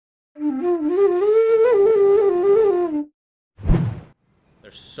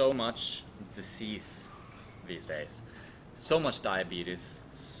There's so much disease these days. So much diabetes,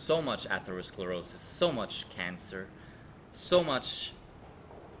 so much atherosclerosis, so much cancer, so much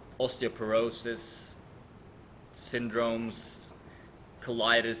osteoporosis, syndromes,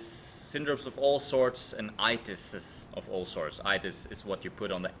 colitis, syndromes of all sorts, and itis of all sorts. Itis is what you put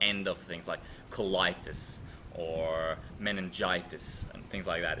on the end of things like colitis or meningitis and things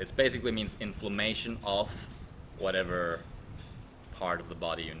like that. It basically means inflammation of whatever part of the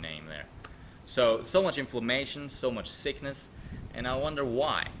body you name there. So much inflammation, so much sickness, and I wonder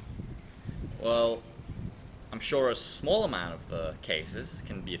why. Well, I'm sure a small amount of the cases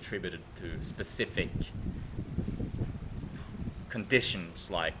can be attributed to specific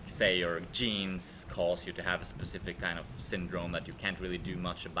conditions, like say your genes cause you to have a specific kind of syndrome that you can't really do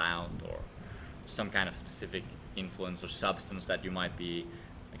much about, or some kind of specific influence or substance that you might be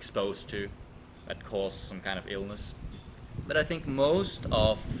exposed to that cause some kind of illness. But I think most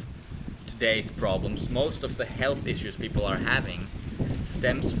of today's problems, most of the health issues people are having,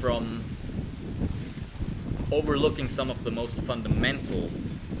 stems from overlooking some of the most fundamental,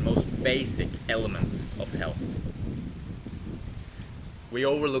 most basic elements of health. We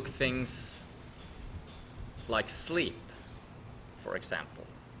overlook things like sleep, for example,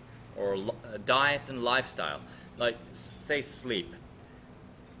 or diet and lifestyle. Like, say, sleep.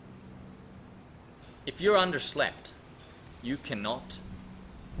 If you're underslept, you cannot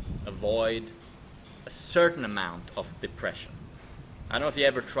avoid a certain amount of depression. I don't know if you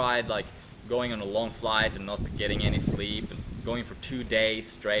ever tried like going on a long flight and not getting any sleep, and going for 2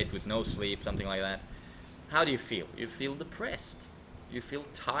 days straight with no sleep, something like that. How do you feel? You feel depressed. You feel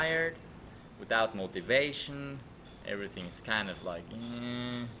tired, without motivation. Everything is kind of like,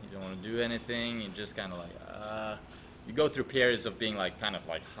 you don't want to do anything. You're just kind of like, you go through periods of being like kind of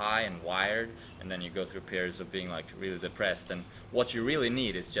like high and wired, and then you go through periods of being like really depressed. And what you really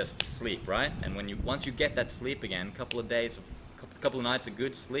need is just sleep, right? And once you get that sleep again, a couple of nights of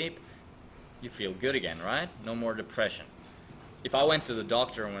good sleep, you feel good again, right? No more depression. If I went to the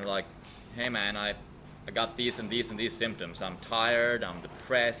doctor and were like, hey man, I got these and these and these symptoms. I'm tired, I'm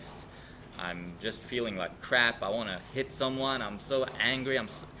depressed, I'm just feeling like crap, I want to hit someone, I'm so angry,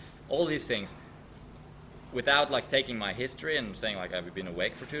 all these things. Without like taking my history and saying like, have you been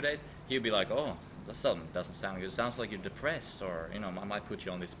awake for 2 days? He would be like, oh, that doesn't sound good. It sounds like you're depressed, or I might put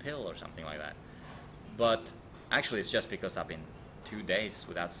you on this pill or something like that. But actually it's just because I've been 2 days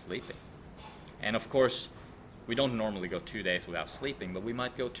without sleeping. And of course, we don't normally go 2 days without sleeping, but we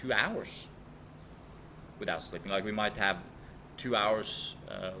might go 2 hours without sleeping. Like we might have 2 hours,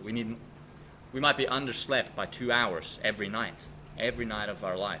 we might be underslept by 2 hours every night of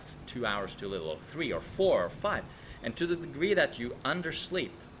our life. 2 hours too little, or 3 or 4 or 5. And to the degree that you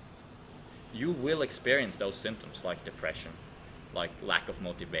undersleep, you will experience those symptoms like depression, like lack of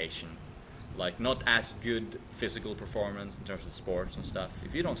motivation, like not as good physical performance in terms of sports and stuff.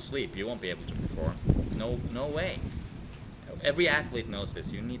 If you don't sleep, you won't be able to perform. No way. Every athlete knows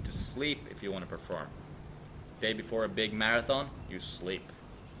this. You need to sleep if you want to perform. Day before a big marathon, you sleep.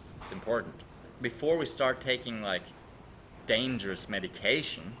 It's important. Before we start taking like dangerous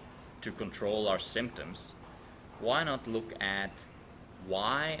medication to control our symptoms, why not look at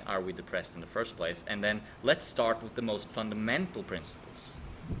why are we depressed in the first place, and then let's start with the most fundamental principles.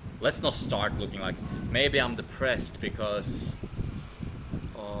 Let's not start looking like maybe I'm depressed because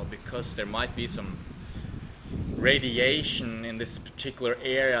there might be some radiation in this particular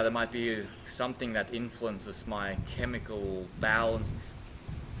area, there might be something that influences my chemical balance.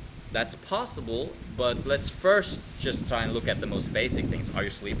 That's possible, but let's first just try and look at the most basic things. Are you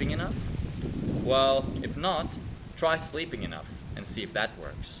sleeping enough? Well, if not, try sleeping enough and see if that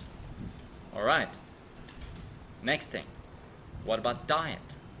works. Alright, next thing, what about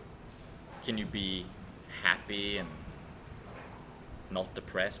diet? Can you be happy and not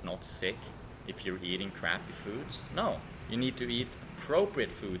depressed, not sick, if you're eating crappy foods? No, you need to eat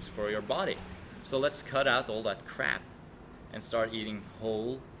appropriate foods for your body. So let's cut out all that crap and start eating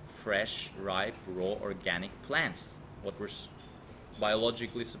whole, fresh, ripe, raw, organic plants, what we're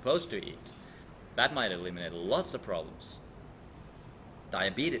biologically supposed to eat. That might eliminate lots of problems.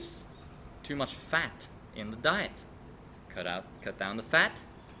 Diabetes, too much fat in the diet. Cut down the fat,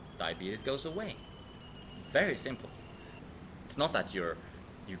 diabetes goes away. Very simple. It's not that you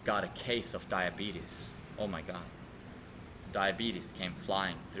got a case of diabetes. Oh my God. Diabetes came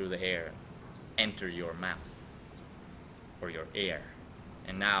flying through the air and entered your mouth or your ear,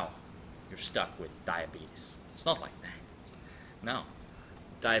 and now you're stuck with diabetes. It's not like that. No.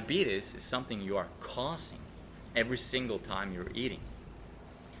 Diabetes is something you are causing every single time you're eating.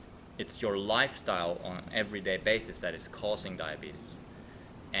 It's your lifestyle on an everyday basis that is causing diabetes.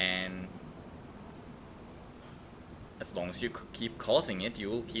 And as long as you keep causing it, you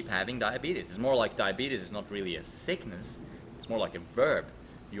will keep having diabetes. It's more like diabetes is not really a sickness, it's more like a verb.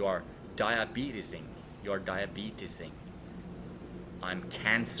 You are diabetesing. You are diabetesing. I'm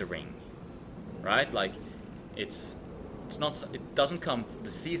cancering. Right? Like, it's not, it doesn't come, the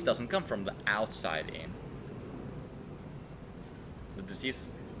disease doesn't come from the outside in. The disease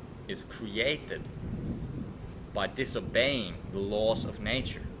is created by disobeying the laws of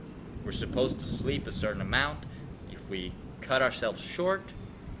nature. We're supposed to sleep a certain amount. If we cut ourselves short,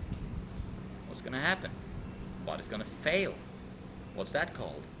 what's going to happen? Body's going to fail. What's that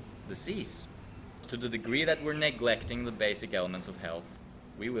called? Disease. To the degree that we're neglecting the basic elements of health,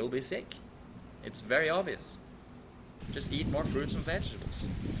 we will be sick. It's very obvious. Just eat more fruits and vegetables.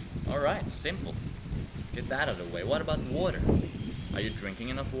 Alright, simple. Get that out of the way. What about water? Are you drinking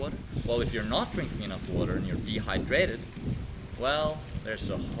enough water? Well, if you're not drinking enough water and you're dehydrated, well, there's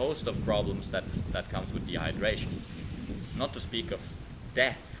a host of problems that comes with dehydration. Not to speak of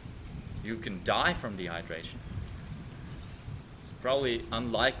death. You can die from dehydration. It's probably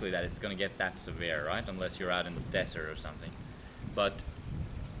unlikely that it's going to get that severe, right? Unless you're out in the desert or something. But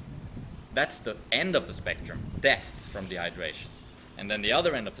that's the end of the spectrum, death from dehydration. And then the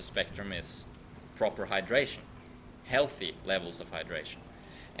other end of the spectrum is proper hydration, healthy levels of hydration.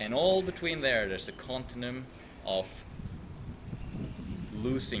 And all between there's a continuum of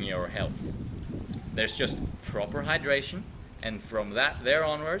losing your health. There's just proper hydration, and from there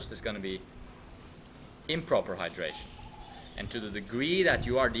onwards there's going to be improper hydration. And to the degree that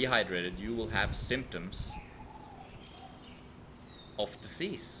you are dehydrated, you will have symptoms of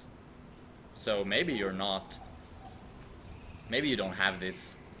disease. So maybe you don't have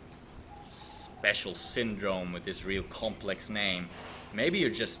this special syndrome with this real complex name. Maybe you're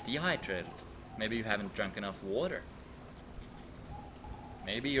just dehydrated. Maybe you haven't drunk enough water.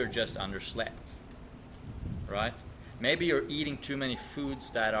 Maybe you're just underslept, right? Maybe you're eating too many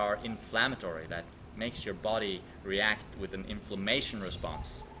foods that are inflammatory, that makes your body react with an inflammation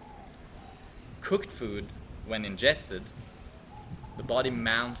response. Cooked food, when ingested, the body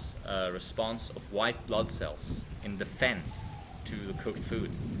mounts a response of white blood cells in defense to the cooked food.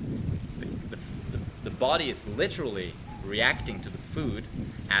 The body is literally reacting to the food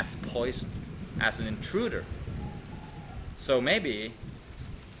as poison, as an intruder. So maybe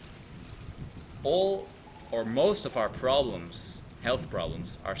all or most of our problems, health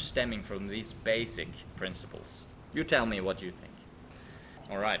problems, are stemming from these basic principles. You tell me what you think.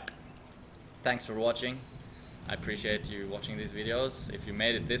 Alright, thanks for watching. I appreciate you watching these videos. If you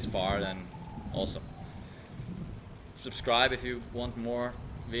made it this far, then awesome. Subscribe if you want more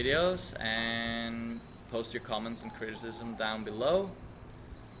videos, and post your comments and criticism down below,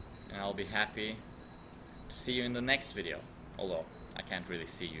 and I'll be happy to see you in the next video. Although I can't really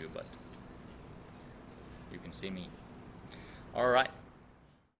see you, but you can see me. Alright.